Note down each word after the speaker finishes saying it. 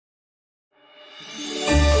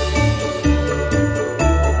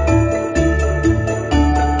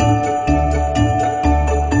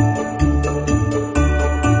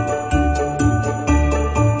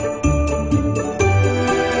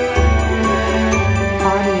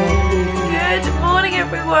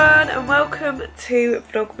welcome to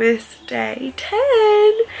Vlogmas day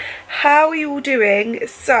 10. How are you all doing?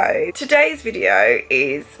 So today's video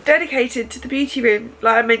is dedicated to the beauty room.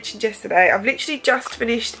 Like I mentioned yesterday, I've literally just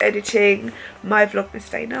finished editing my Vlogmas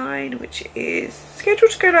day 9, which is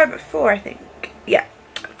scheduled to go live at 4, I think. Yeah,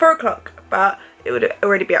 4 o'clock, but it would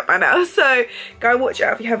already be up by now, so go and watch it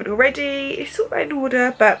out if you haven't already. It's all in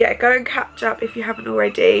order, but yeah, go and catch up if you haven't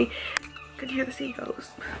already. Can you hear the seagulls?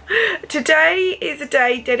 Today is a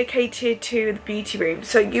day dedicated to the beauty room.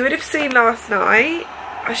 So you would have seen last night,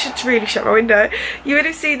 I should really shut my window. You would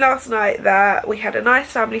have seen last night that we had a nice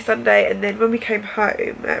family Sunday, and then when we came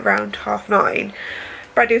home at around 9:30,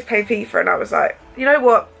 Brady was playing FIFA and I was like, you know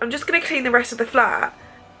what, I'm just going to clean the rest of the flat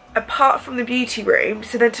apart from the beauty room,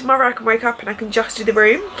 so then tomorrow I can wake up and I can just do the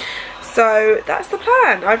room. So that's the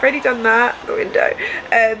plan. I've already done that. The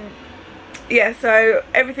window. Yeah, so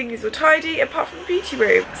everything is all tidy apart from the beauty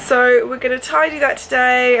room. So we're going to tidy that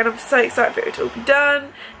today, and I'm so excited for it to all be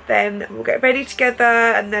done. Then we'll get ready together,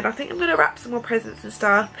 and then I think I'm going to wrap some more presents and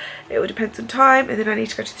stuff. It all depends on time, and then I need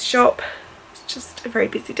to go to the shop. It's just a very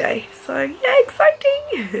busy day, so yeah,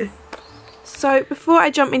 exciting. So before I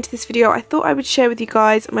jump into this video, I thought I would share with you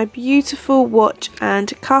guys my beautiful watch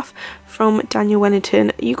and cuff from Daniel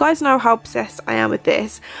Wellington. You guys know how obsessed I am with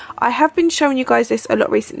this. I have been showing you guys this a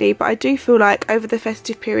lot recently, but I do feel like over the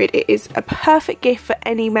festive period it is a perfect gift for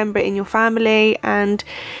any member in your family, and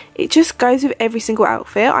it just goes with every single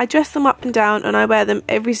outfit. I dress them up and down and I wear them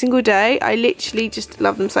every single day. I literally just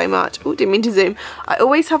love them so much. Oh, didn't mean to zoom. I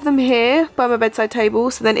always have them here by my bedside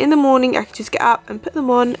table, so then in the morning I can just get up and put them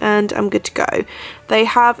on and I'm good to go. They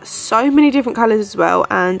have so many different colours as well,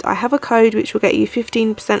 and I have a code which will get you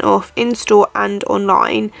 15% off in store and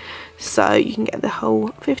online, so you can get the whole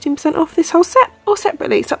 15% off this whole set, or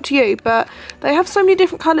separately, it's up to you. But they have so many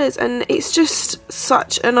different colours and it's just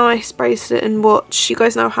such a nice bracelet and watch. You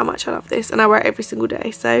guys know how much I love this and I wear it every single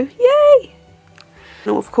day, so yay!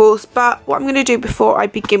 No, of course, but what I'm going to do before I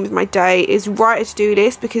begin with my day is write a to-do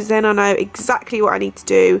list, because then I know exactly what I need to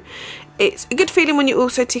do. It's a good feeling when you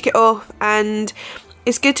also tick it off, and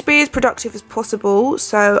it's good to be as productive as possible,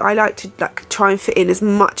 so I like to try and fit in as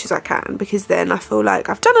much as I can, because then I feel like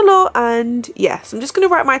I've done a lot. And yeah, so I'm just going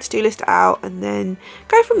to write my to-do list out and then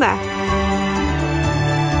go from there.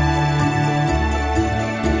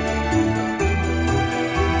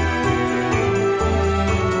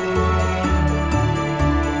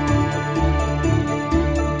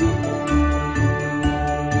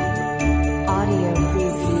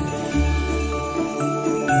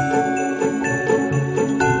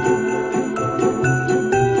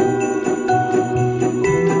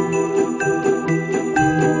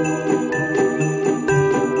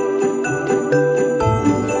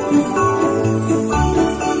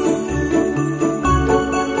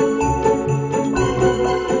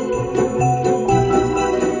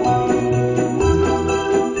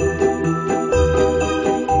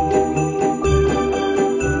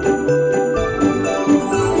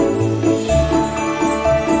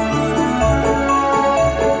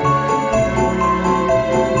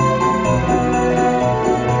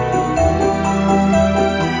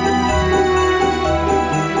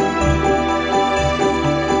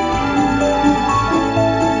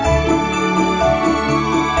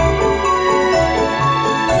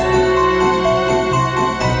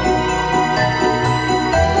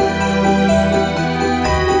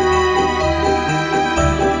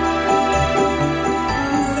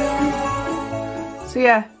 So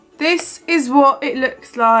yeah, this is what it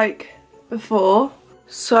looks like before.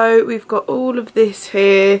 So we've got all of this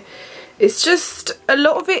here. It's just, a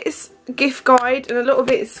lot of it is gift guide and a lot of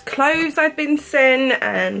it is clothes I've been sent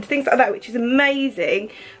and things like that, which is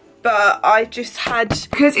amazing. But I just had,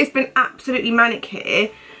 because it's been absolutely manic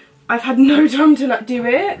here, I've had no time to do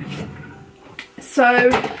it. So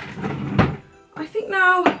I think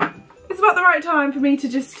now it's about the right time for me to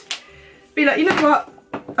just be like, you know what?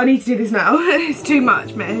 I need to do this now. It's too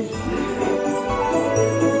much mess.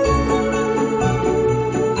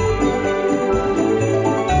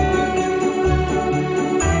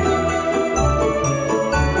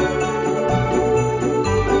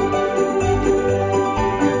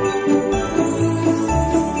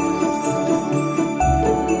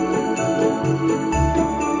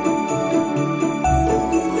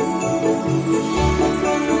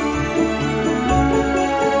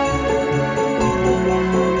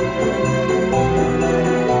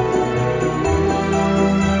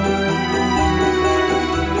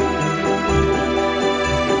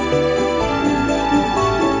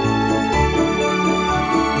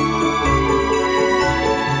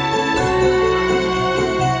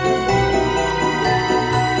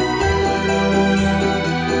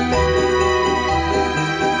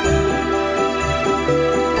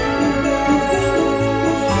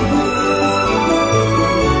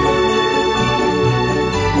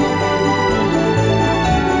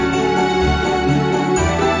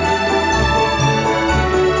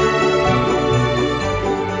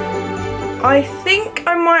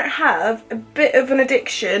 have a bit of an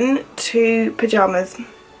addiction to pyjamas.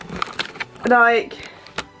 Like,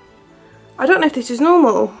 I don't know if this is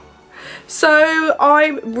normal. So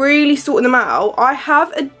I'm really sorting them out. I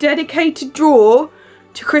have a dedicated drawer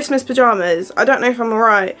to Christmas pyjamas. I don't know if I'm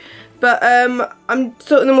alright, but I'm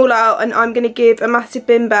sorting them all out, and I'm going to give a massive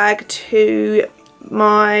bin bag to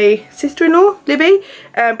my sister-in-law, Libby,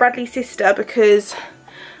 Bradley's sister, because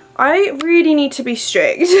I really need to be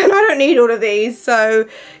strict and I don't need all of these. So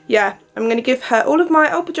yeah, I'm going to give her all of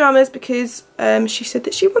my old pyjamas because she said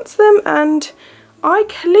that she wants them and I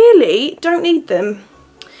clearly don't need them.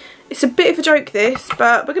 It's a bit of a joke this,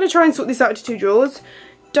 but we're going to try and sort this out into 2 drawers.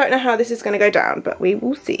 Don't know how this is going to go down, but we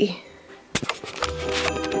will see.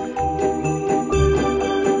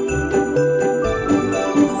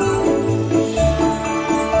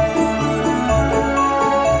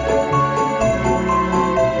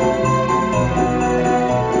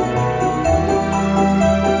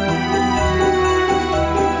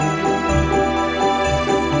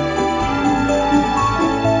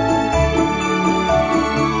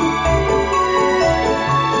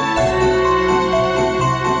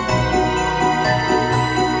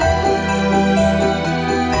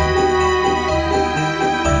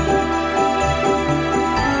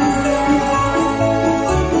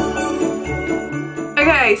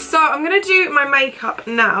 So I'm going to do my makeup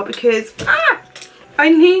now because I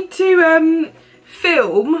need to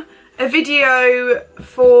film a video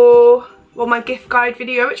for, well, my gift guide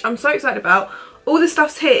video, which I'm so excited about. All the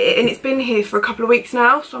stuff's here and it's been here for a couple of weeks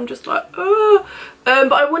now, so I'm just like, oh.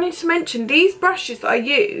 But I wanted to mention these brushes that I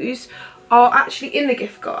use are actually in the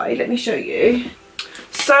gift guide. Let me show you.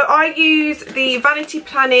 So I use the Vanity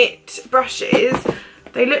Planet brushes.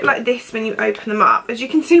 They look like this when you open them up. As you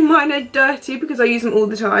can see, mine are dirty because I use them all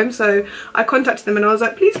the time. So I contacted them and I was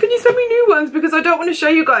like, please can you send me new ones, because I don't want to show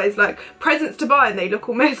you guys like presents to buy and they look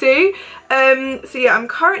all messy. So yeah, I'm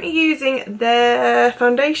currently using their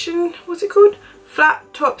foundation, what's it called?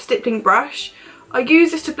 Flat top stippling brush. I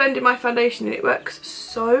use this to blend in my foundation and it works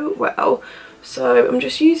so well. So I'm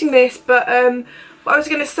just using this, but what I was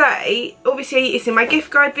going to say, obviously it's in my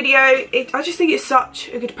gift guide video. I just think it's such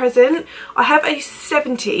a good present. I have a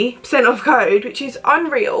 70% off code, which is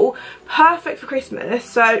unreal. Perfect for Christmas.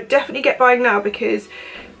 So definitely get buying now because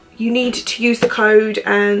you need to use the code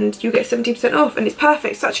and you get 70% off and it's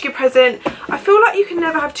perfect. Such a good present. I feel like you can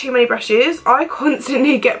never have too many brushes. I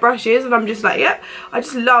constantly get brushes and I'm just like, yep, I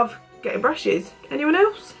just love getting brushes. Anyone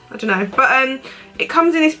else? I don't know, but it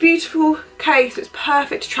comes in this beautiful case. It's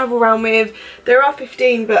perfect to travel around with. There are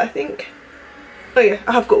 15, but I think, oh yeah,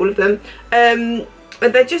 I have got all of them.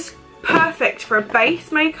 But they're just perfect for a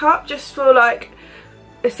base makeup, just for like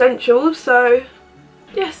essentials. So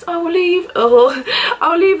yes, I will leave,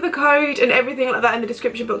 I'll leave the code and everything like that in the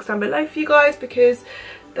description box down below for you guys because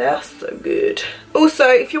they are so good. Also,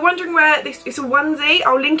 if you're wondering where this is, a onesie,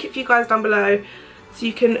 I'll link it for you guys down below, so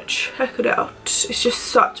you can check it out. It's just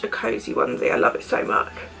such a cozy onesie. I love it so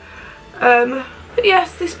much. But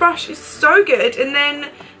yes, this brush is so good. And then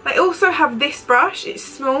they also have this brush. It's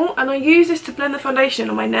small and I use this to blend the foundation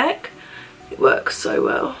on my neck. It works so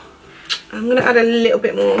well. I'm going to add a little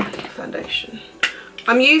bit more foundation.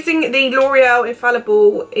 I'm using the L'Oreal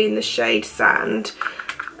Infallible in the shade Sand.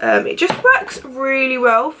 It just works really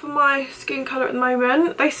well for my skin colour at the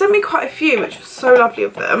moment. They sent me quite a few, which was so lovely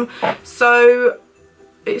of them. So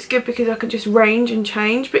it's good because I can just range and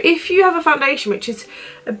change. But if you have a foundation which is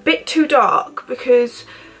a bit too dark, because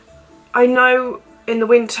I know in the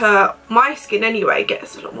winter my skin anyway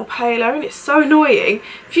gets a lot more paler and it's so annoying,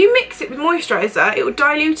 if you mix it with moisturiser it will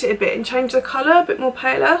dilute it a bit and change the colour a bit more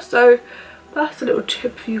paler. So that's a little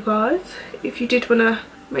tip for you guys if you did want to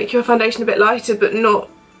make your foundation a bit lighter but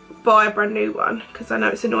not buy a brand new one, because I know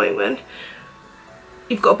it's annoying when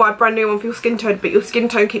you've got to buy a brand new one for your skin tone but your skin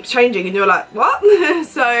tone keeps changing and you're like, what?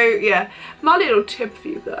 So yeah, my little tip for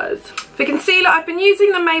you guys. For concealer, I've been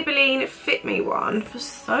using the Maybelline Fit Me one for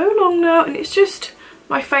so long now and it's just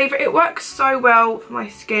my favourite. It works so well for my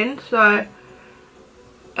skin, so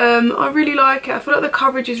I really like it. I feel like the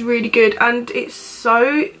coverage is really good and it's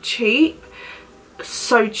so cheap.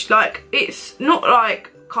 So like, it's not like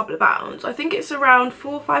couple of pounds. I think it's around £4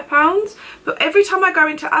 or £5, but every time I go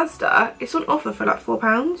into Asda it's on offer for like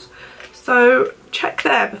 £4, so check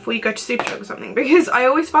there before you go to Superdrug or something, because I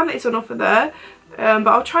always find that it's on offer there. But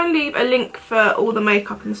I'll try and leave a link for all the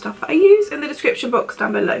makeup and stuff that I use in the description box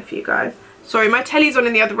down below for you guys. Sorry, my telly's on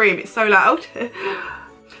in the other room, it's so loud.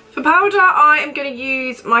 For powder, I am going to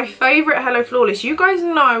use my favourite Hello Flawless. You guys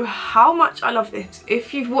know how much I love this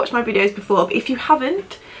if you've watched my videos before, but if you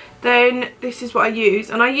haven't, then this is what I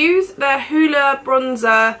use. And I use the Hoola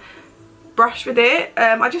Bronzer brush with it.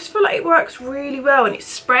 I just feel like it works really well, and it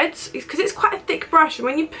spreads. It's because it's quite a thick brush, and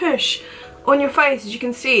when you push on your face, as you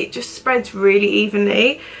can see, it just spreads really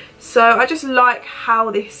evenly. So I just like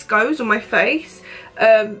how this goes on my face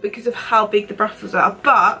because of how big the bristles are.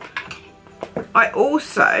 But I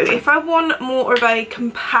also, if I want more of a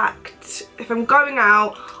compact, if I'm going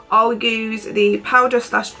out, I'll use the powder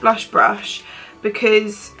 / blush brush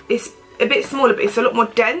because it's a bit smaller, but it's a lot more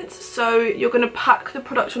dense, so you're going to pack the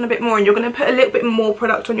product on a bit more, and you're going to put a little bit more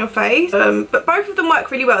product on your face. But both of them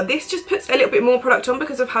work really well. This just puts a little bit more product on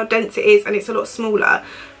because of how dense it is, and it's a lot smaller,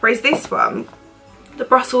 whereas this one, the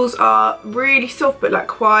bristles are really soft but like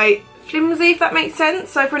quite flimsy, if that makes sense.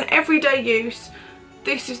 So for an everyday use,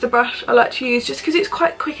 this is the brush I like to use, just because it's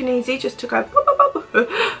quite quick and easy just to go pop, pop, pop.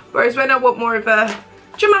 Whereas when I want more of a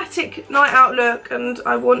dramatic night out look and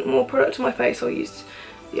I want more product on my face, I'll use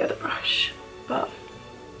the other brush. But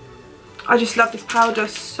I just love this powder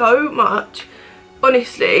so much.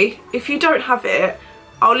 Honestly, if you don't have it,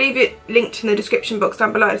 I'll leave it linked in the description box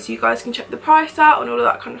down below so you guys can check the price out and all of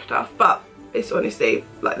that kind of stuff. But it's honestly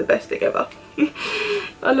like the best thing ever.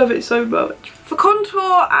 I love it so much. For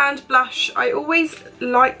contour and blush, I always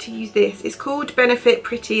like to use this. It's called Benefit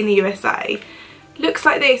Pretty in the USA. Looks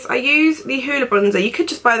like this. I use the Hoola bronzer. You could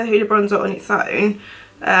just buy the Hoola bronzer on its own.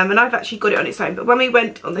 And I've actually got it on its own, but when we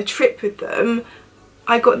went on the trip with them,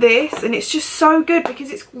 I got this, and it's just so good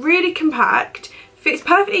because it's really compact, fits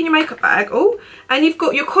perfectly in your makeup bag. Oh, and you've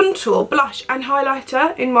got your contour, blush and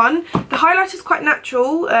highlighter in one. The highlighter's quite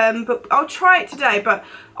natural, but I'll try it today, but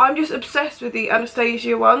I'm just obsessed with the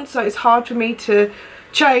Anastasia one, so it's hard for me to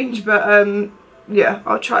change, but yeah,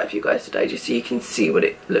 I'll try it for you guys today just so you can see what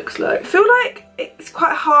it looks like. I feel like it's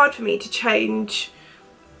quite hard for me to change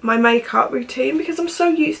my makeup routine because I'm so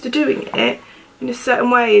used to doing it in a certain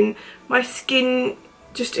way, and my skin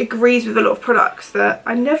just agrees with a lot of products that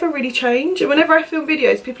I never really change. And whenever I film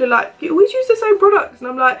videos, people are like, you always use the same products, and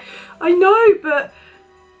I'm like, I know, but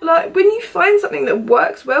like when you find something that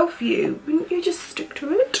works well for you, wouldn't you just stick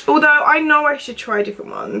to it? Although I know I should try different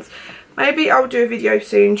ones. Maybe I'll do a video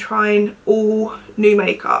soon trying all new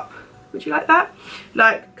makeup. Would you like that?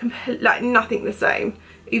 Like nothing the same,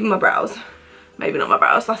 even my brows. Maybe not my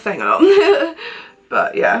brows, that's saying a lot.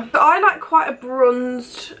 But yeah. But I like quite a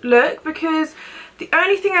bronzed look because the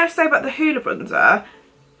only thing I say about the Hoola bronzer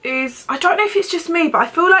is, I don't know if it's just me, but I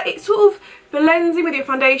feel like it sort of blends in with your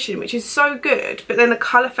foundation, which is so good, but then the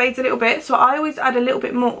colour fades a little bit. So I always add a little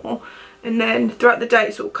bit more, and then throughout the day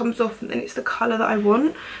it sort of comes off, and then it's the colour that I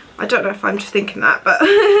want. I don't know if I'm just thinking that, but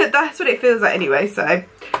that's what it feels like anyway, so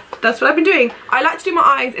that's what I've been doing. I like to do my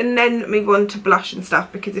eyes and then move on to blush and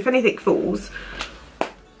stuff, because if anything falls,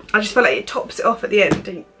 I just feel like it tops it off at the end.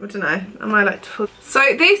 I don't know, I might like to. So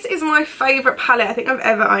this is my favourite palette I think I've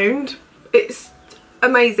ever owned. It's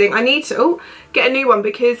amazing. I need to get a new one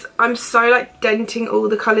because I'm so like denting all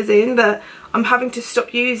the colours in that I'm having to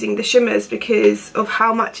stop using the shimmers because of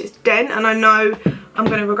how much it's dent, and I know I'm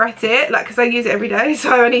going to regret it, like, because I use it every day,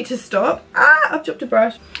 so I need to stop. I've dropped a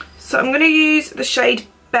brush. So I'm going to use the shade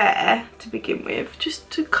Bare to begin with, just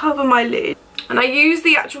to cover my lid. And I use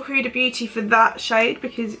the actual Huda Beauty for that shade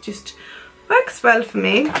because it just works well for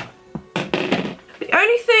me. The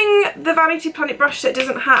only thing the Vanity Planet brush set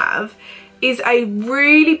doesn't have is a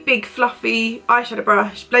really big fluffy eyeshadow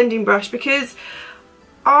brush, blending brush, because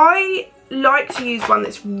I like to use one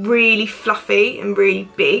that's really fluffy and really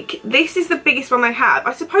big. This is the biggest one I have.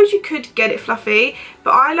 I suppose you could get it fluffy,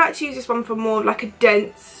 but I like to use this one for more of like a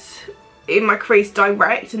dense in my crease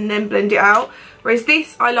direct and then blend it out. Whereas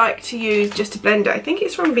this I like to use just to blend it. I think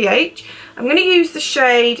it's from VH. I'm going to use the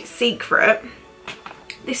shade Secret.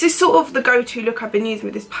 This is sort of the go-to look I've been using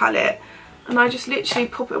with this palette. And I just literally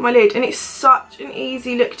pop it on my lid, and it's such an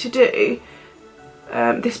easy look to do.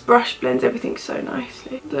 This brush blends everything so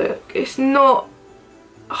nicely. Look, it's not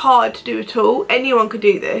hard to do at all. Anyone could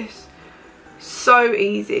do this. So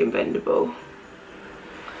easy and blendable.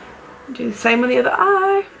 Do the same on the other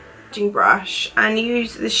eye. Brush, and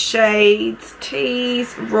use the shades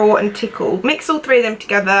Tease, Raw and Tickle. Mix all three of them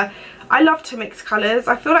together. I love to mix colours.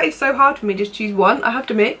 I feel like it's so hard for me to just choose one. I have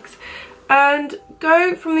to mix. And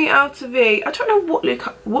go from the outer V. I don't know what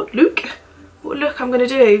look I'm going to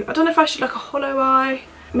do. I don't know if I should like a hollow eye.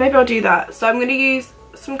 Maybe I'll do that. So I'm going to use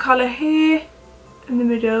some colour here in the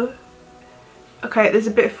middle. Okay, there's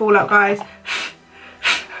a bit of fallout, guys.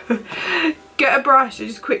 Get a brush and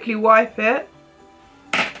just quickly wipe it.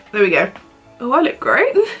 There we go. Oh, I look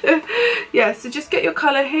great. Yeah, so just get your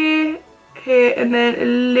colour here, here, and then a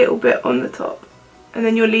little bit on the top. And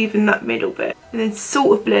then you're leaving that middle bit. And then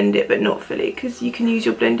sort of blend it, but not fully, because you can use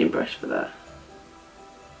your blending brush for that.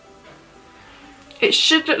 It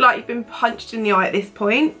should look like you've been punched in the eye at this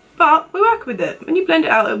point, but we work with it. When you blend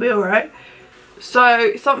it out, it'll be alright.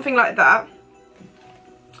 So something like that.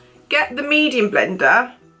 Get the medium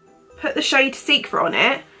blender, put the shade Secret on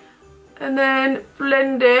it, and then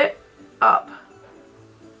blend it up.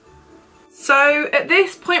 So at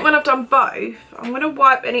this point when I've done both, I'm going to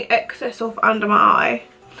wipe any excess off under my eye.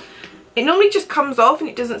 It normally just comes off and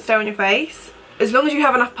it doesn't stay on your face, as long as you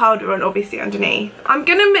have enough powder on obviously underneath. I'm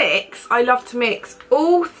going to mix, I love to mix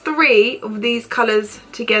all three of these colours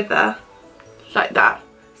together like that.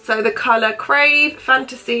 So the colour Crave,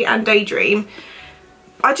 Fantasy and Daydream.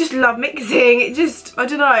 I just love mixing, it just, I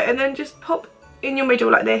don't know, and then just pop in your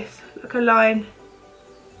middle like this, like a line.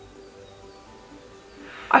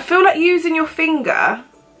 I feel like using your finger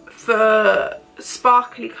for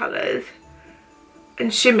sparkly colours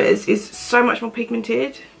and shimmers is so much more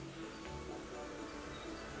pigmented.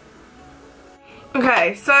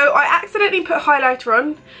 Okay, so I accidentally put highlighter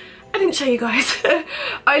on. I didn't show you guys.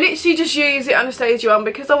 I literally just use the Anastasia one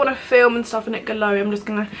because I want to film and stuff and it glowy. I'm just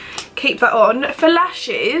going to keep that on. For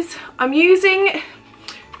lashes, I'm using...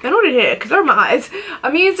 They're not in here because they're on my eyes.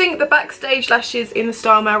 I'm using the Backstage lashes in the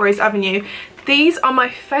style Melrose Avenue. These are my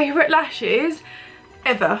favourite lashes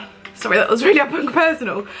ever. Sorry, that was really up and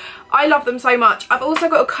personal. I love them so much. I've also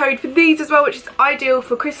got a code for these as well, which is ideal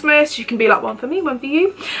for Christmas. You can be like, one for me, one for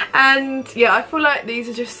you. And yeah, I feel like these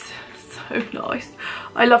are just so nice.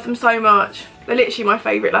 I love them so much. They're literally my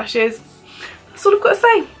favourite lashes. That's all I've got to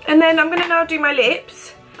say. And then I'm going to now do my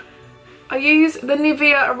lips. I use the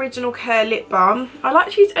Nivea Original Care Lip Balm. I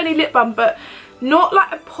like to use any lip balm, but not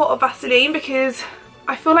like a pot of Vaseline, because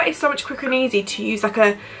I feel like it's so much quicker and easy to use like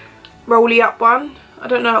a rolly up one. I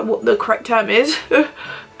don't know what the correct term is,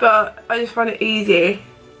 but I just find it easy,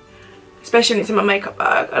 especially when it's in my makeup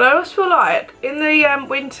bag. And I also feel like in the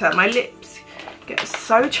winter my lips get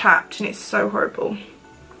so chapped and it's so horrible.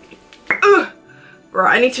 Ugh.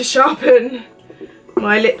 Right, I need to sharpen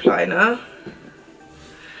my lip liner.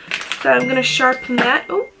 So I'm going to sharpen that.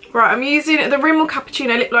 Oh, right, I'm using the Rimmel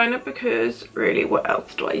Cappuccino lip liner because really, what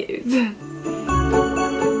else do I use?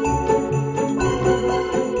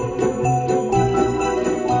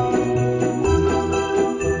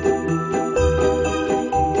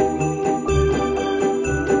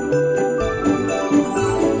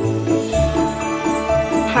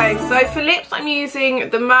 Okay, so for lips I'm using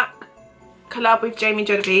the MAC collab with Jamie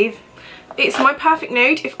Genevieve. It's my perfect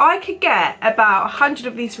nude. If I could get about 100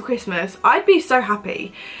 of these for Christmas, I'd be so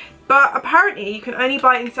happy. But apparently you can only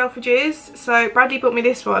buy it in Selfridges, so Bradley bought me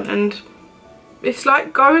this one and it's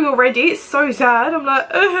like going already. It's so sad. I'm like,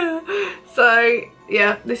 ugh. So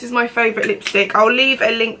yeah, this is my favourite lipstick. I'll leave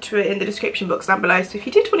a link to it in the description box down below, so if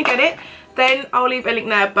you did want to get it, then I'll leave a link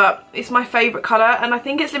there. But it's my favourite colour and I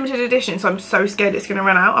think it's limited edition, so I'm so scared it's going to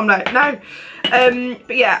run out. I'm like, no.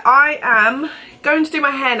 But yeah, I am going to do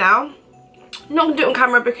my hair now. I'm not going to do it on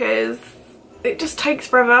camera because it just takes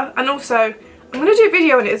forever, and also I'm going to do a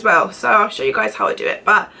video on it as well, so I'll show you guys how I do it.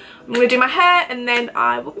 But I'm going to do my hair and then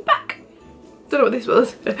I will be back. Don't know what this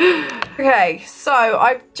was. Okay, so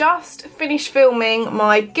I've just finished filming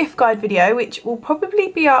my gift guide video, which will probably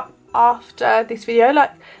be up after this video,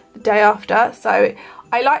 like the day after. So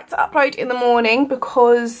I like to upload in the morning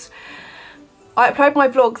because I upload my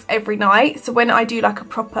vlogs every night, so when I do like a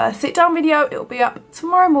proper sit down video, it'll be up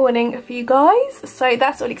tomorrow morning for you guys. So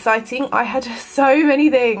that's all exciting. I had so many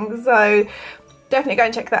things, so definitely go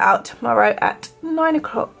and check that out tomorrow at 9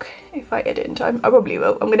 o'clock if I edit in time. I probably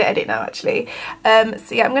will. I'm going to edit now actually.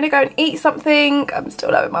 So yeah, I'm going to go and eat something. I'm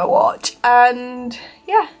still loving my watch, and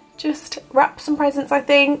yeah, just wrap some presents I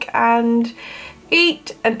think, and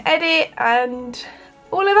eat and edit and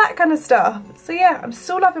all of that kind of stuff. So yeah, I'm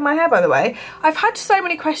still loving my hair, by the way. I've had so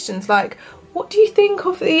many questions like, what do you think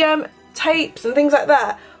of the tapes and things like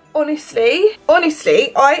that? Honestly,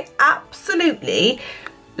 I absolutely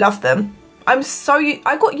love them. I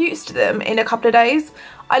got used to them in a couple of days.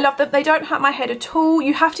 I love them. They don't hurt my head at all.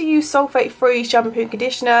 You have to use sulfate-free shampoo and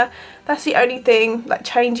conditioner. That's the only thing, like,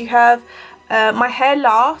 change you have. My hair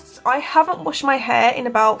lasts. I haven't washed my hair in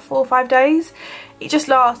about 4 or 5 days. It just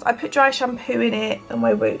lasts. I put dry shampoo in it on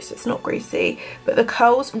my roots, so it's not greasy, but the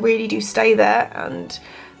curls really do stay there, and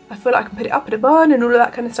I feel like I can put it up in a bun and all of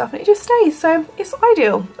that kind of stuff, and it just stays, so it's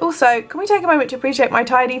ideal. Also, can we take a moment to appreciate my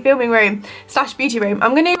tidy filming room / beauty room?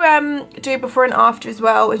 I'm going to do before and after as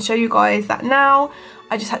well and show you guys that now.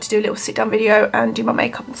 I just had to do a little sit down video and do my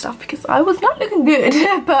makeup and stuff because I was not looking good.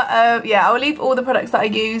 But yeah, I'll leave all the products that I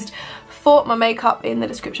used for my makeup in the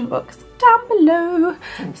description box down below.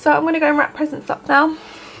 So I'm going to go and wrap presents up now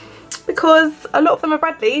because a lot of them are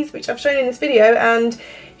Bradley's, which I've shown in this video, and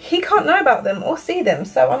he can't know about them or see them,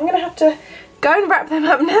 so I'm going to have to go and wrap them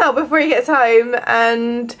up now before he gets home.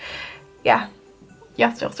 And yeah,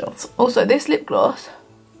 yes. Also, this lip gloss,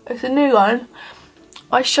 it's a new one.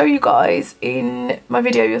 I show you guys in my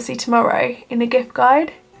video you'll see tomorrow in the gift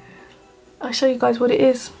guide. I'll show you guys what it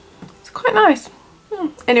is. It's quite nice.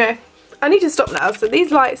 Anyway, I need to stop now so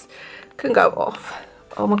these lights can go off.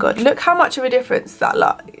 Oh my god, look how much of a difference that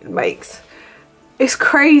light makes. It's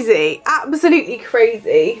crazy, absolutely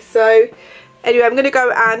crazy. So anyway, I'm gonna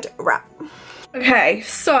go and wrap. Okay,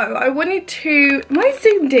 so I wanted to, am I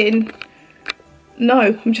zoomed in?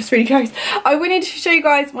 No, I'm just really close. I wanted to show you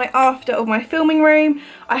guys my after of my filming room.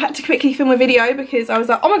 I had to quickly film a video because I was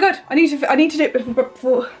like, oh my god, I need to do it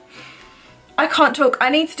before I can't talk. I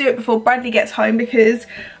need to do it before Bradley gets home because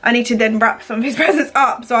I need to then wrap some of his presents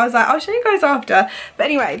up. So I was like, I'll show you guys after. But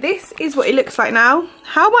anyway, this is what it looks like now.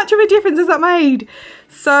 How much of a difference has that made?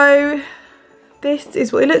 So this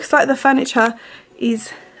is what it looks like. The furniture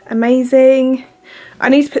is amazing. I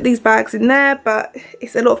need to put these bags in there, but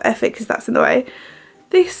it's a lot of effort because that's in the way.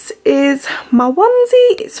 This is my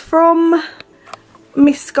onesie. It's from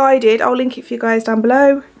Misguided. I'll link it for you guys down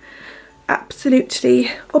below. Absolutely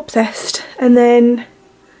obsessed. And then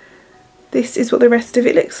this is what the rest of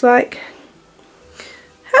it looks like.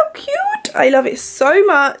 How cute! I love it so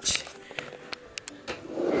much.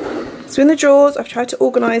 So in the drawers, I've tried to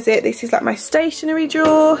organise it. This is like my stationery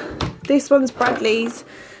drawer. This one's Bradley's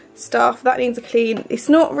stuff. That needs a clean. It's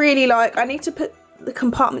not really like, I need to put the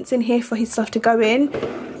compartments in here for his stuff to go in.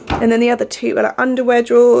 And then the other two are like underwear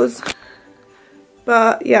drawers.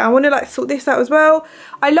 But yeah, I want to like sort this out as well.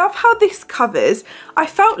 I love how this covers. I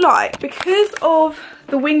felt like because of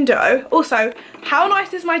the window, also how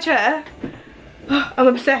nice is my chair? I'm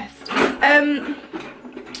obsessed.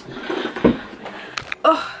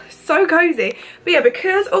 Oh, so cozy. But yeah,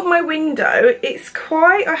 because of my window, it's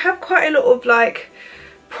quite, I have quite a lot of like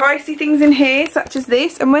pricey things in here, such as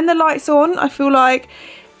this. And when the light's on, I feel like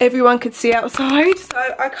everyone could see outside.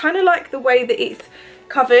 So I kind of like the way that it's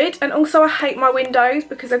covered. And also I hate my windows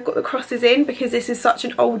because I've got the crosses in because this is such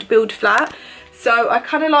an old build flat. So I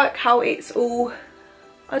kind of like how it's all,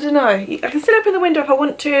 I don't know, I can still open the window if I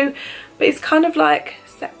want to, but it's kind of like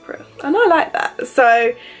separate, and I like that.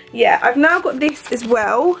 So yeah, I've now got this as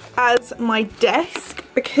well as my desk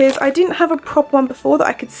because I didn't have a proper one before that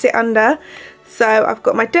I could sit under. So I've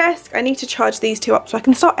got my desk. I need to charge these two up so I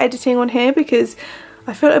can start editing on here because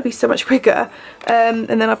I feel it'll be so much quicker. And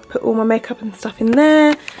then I've put all my makeup and stuff in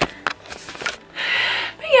there.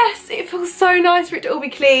 But yes, it feels so nice for it to all be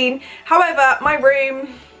clean. However, my room,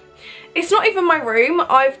 it's not even my room.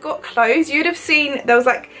 I've got clothes. You'd have seen there was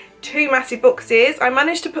like 2 massive boxes. I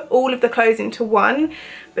managed to put all of the clothes into one.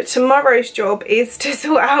 But tomorrow's job is to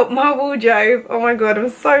sort out my wardrobe. Oh my god, I'm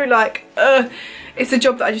so like, it's a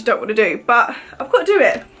job that I just don't want to do. But I've got to do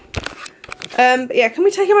it. But yeah, can we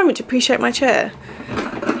take a moment to appreciate my chair?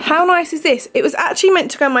 How nice is this? It was actually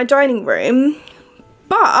meant to go in my dining room,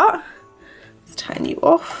 but let's turn you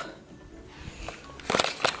off.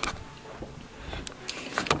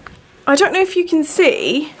 I don't know if you can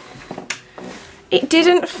see, it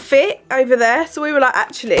didn't fit over there, so we were like,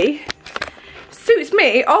 actually, suits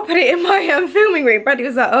me, I'll put it in my filming room. Bradley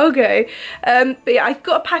was like, okay. But yeah, I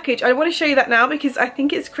got a package. I want to show you that now because I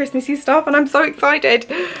think it's Christmassy stuff and I'm so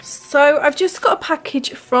excited. So I've just got a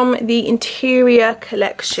package from the interior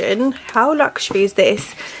collection. How luxury is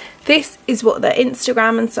this? This is what their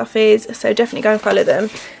Instagram and stuff is, so definitely go and follow them.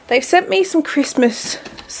 They've sent me some Christmas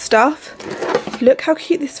stuff. Look how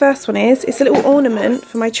cute this first one is. It's a little ornament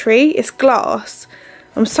for my tree. It's glass.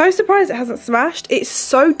 I'm so surprised it hasn't smashed. It's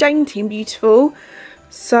so dainty and beautiful.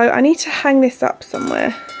 So I need to hang this up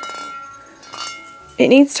somewhere. It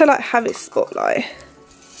needs to like have its spotlight.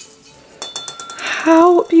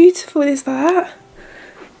 How beautiful is that?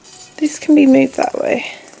 This can be moved that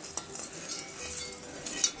way.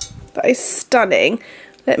 That is stunning.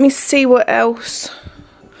 Let me see what else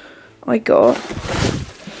I got.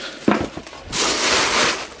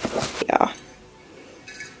 Yeah.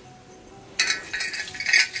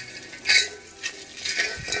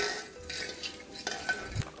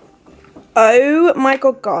 Oh my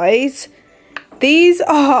god, guys, these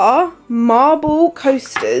are marble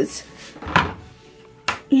coasters.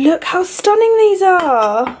 Look how stunning these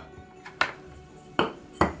are.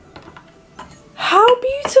 How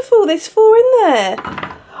beautiful. There's 4 in there.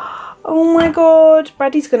 Oh my god,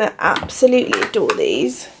 Brady's gonna absolutely adore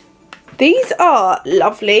these. These are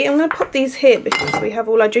lovely. I'm gonna pop these here because we have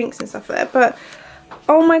all our drinks and stuff there, but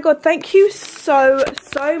oh my god, thank you so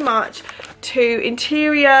much to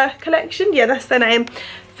Interior Collection, yeah, that's their name,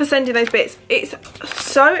 for sending those bits. It's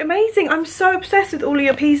so amazing. I'm so obsessed with all of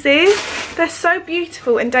your pieces. They're so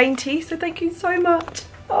beautiful and dainty, so thank you so much.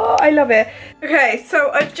 Oh, I love it. Okay, so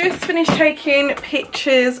I've just finished taking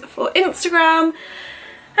pictures for Instagram, and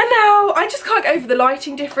now I just can't get over the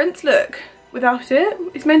lighting difference. Look, without it,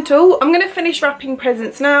 it's mental. I'm gonna finish wrapping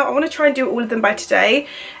presents now. I want to try and do all of them by today,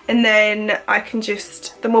 and then I can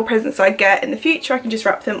just, the more presents I get in the future, I can just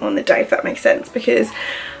wrap them on the day, if that makes sense, because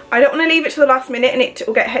I don't want to leave it to the last minute and it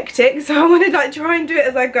will get hectic, so I want to like try and do it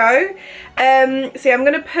as I go. So yeah, I'm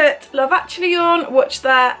going to put Love Actually on, watch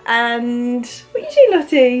that, and what are you doing,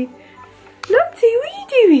 Lottie? Lottie, what are you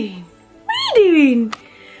doing? What are you doing?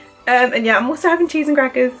 And yeah, I'm also having cheese and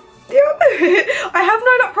crackers. Yeah. I have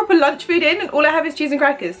no like proper lunch food in, and all I have is cheese and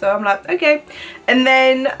crackers, so I'm like, okay. And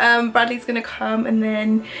then Bradley's going to come, and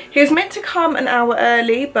then he was meant to come an hour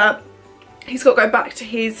early, but he's got to go back to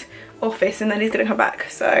his office and then he's gonna come back,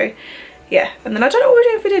 so yeah. And then I don't know what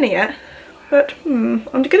we're doing for dinner yet, but I'm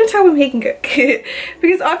gonna tell him he can cook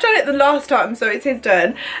because I've done it the last time, so it's his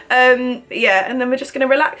turn. Yeah, and then we're just gonna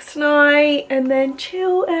relax tonight and then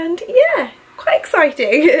chill, and yeah, quite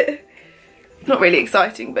exciting. Not really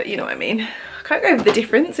exciting, but you know what I mean. I can't go over the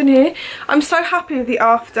difference in here. I'm so happy with the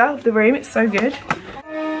after of the room, it's so good.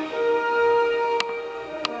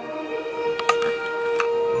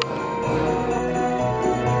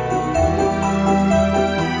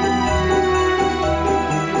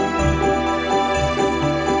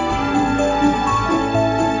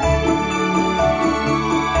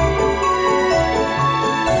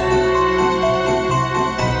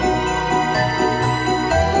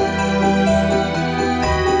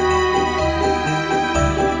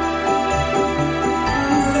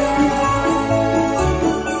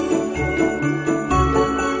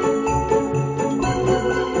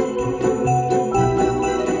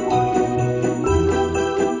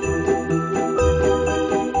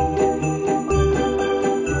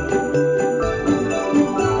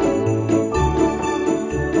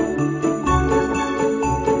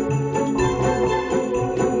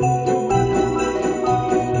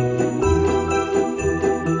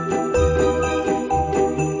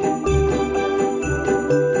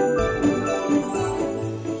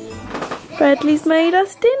 Bradley's made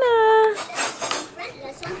us dinner.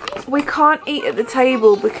 We can't eat at the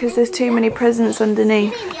table because there's too many presents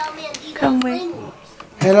underneath. Can we?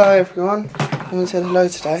 Hello everyone. I haven't said hello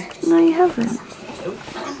today. No, you haven't.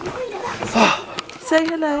 Say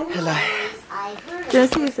hello. Hello. Do you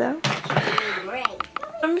want to see yourself?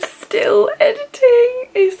 I'm still editing.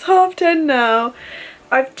 It's 10:30 now.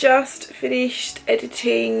 I've just finished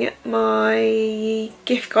editing my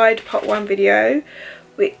gift guide part 1 video,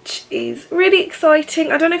 which is really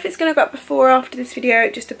exciting. I don't know if it's going to go up before or after this video,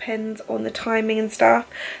 it just depends on the timing and stuff.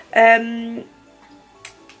 And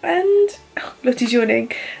Lottie's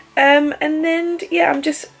yawning. And then yeah, I'm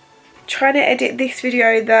just trying to edit this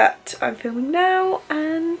video that I'm filming now,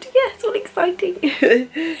 and yeah, it's all exciting.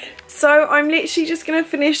 So I'm literally just going to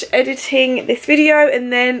finish editing this video,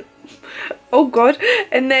 and then oh god,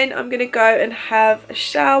 and then I'm gonna go and have a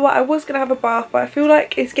shower. I was gonna have a bath, but I feel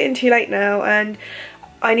like it's getting too late now and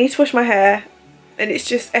I need to wash my hair, and it's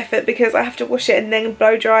just effort because I have to wash it and then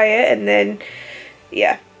blow dry it, and then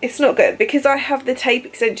yeah, it's not good because I have the tape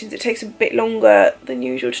extensions. It takes a bit longer than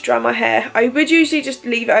usual to dry my hair. I would usually just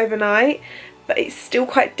leave it overnight, but it's still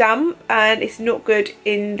quite damp and it's not good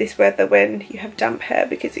in this weather when you have damp hair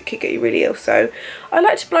because it could get you really ill. So I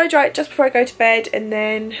like to blow dry it just before I go to bed, and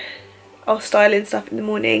then I'll style and stuff in the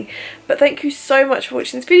morning. But thank you so much for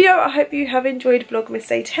watching this video. I hope you have enjoyed Vlogmas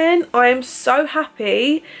Day 10. I am so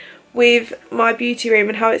happy with my beauty room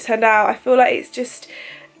and how it's turned out. I feel like it's just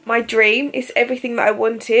my dream. It's everything that I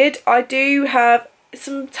wanted. I do have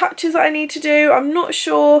some touches that I need to do. I'm not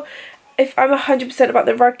sure if I'm 100% about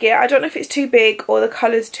the rug yet. I don't know if it's too big or the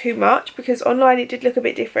colour's too much, because online it did look a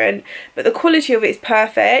bit different, but the quality of it is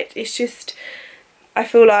perfect. It's just, I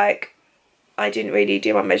feel like I didn't really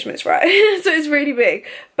do my measurements right. So it's really big,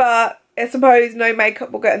 but I suppose no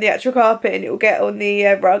makeup will get on the actual carpet and it will get on the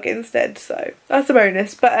rug instead, so that's a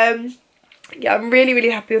bonus. But yeah, I'm really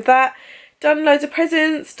happy with that. Done loads of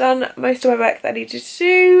presents, done most of my work that I needed to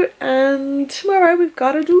do, and tomorrow we've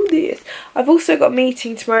got to do this. I've also got a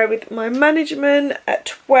meeting tomorrow with my management at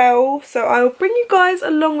 12, so I will bring you guys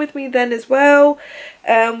along with me then as well.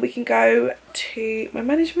 We can go to my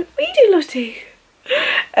management. What are you doing, Lottie?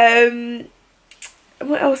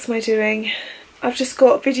 What else am I doing? I've just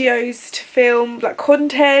got videos to film, like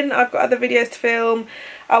content. I've got other videos to film.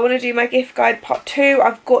 I want to do my gift guide part 2.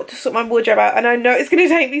 I've got to sort my wardrobe out, and I know it's going to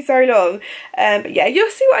take me so long. But yeah, you'll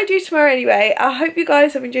see what I do tomorrow anyway. I hope you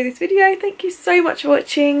guys have enjoyed this video. Thank you so much for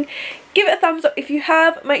watching. Give it a thumbs up if you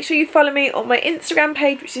have. Make sure you follow me on my Instagram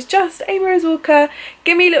page, which is just amyrose.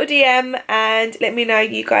 Give me a little DM and let me know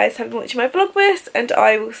you guys have been watching my Vlogmas, and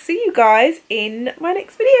I will see you guys in my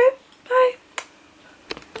next video. Bye.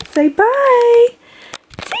 Say bye.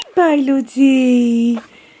 Say bye, Lottie.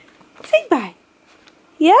 Say bye.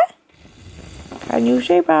 Yeah? Can you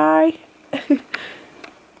say bye?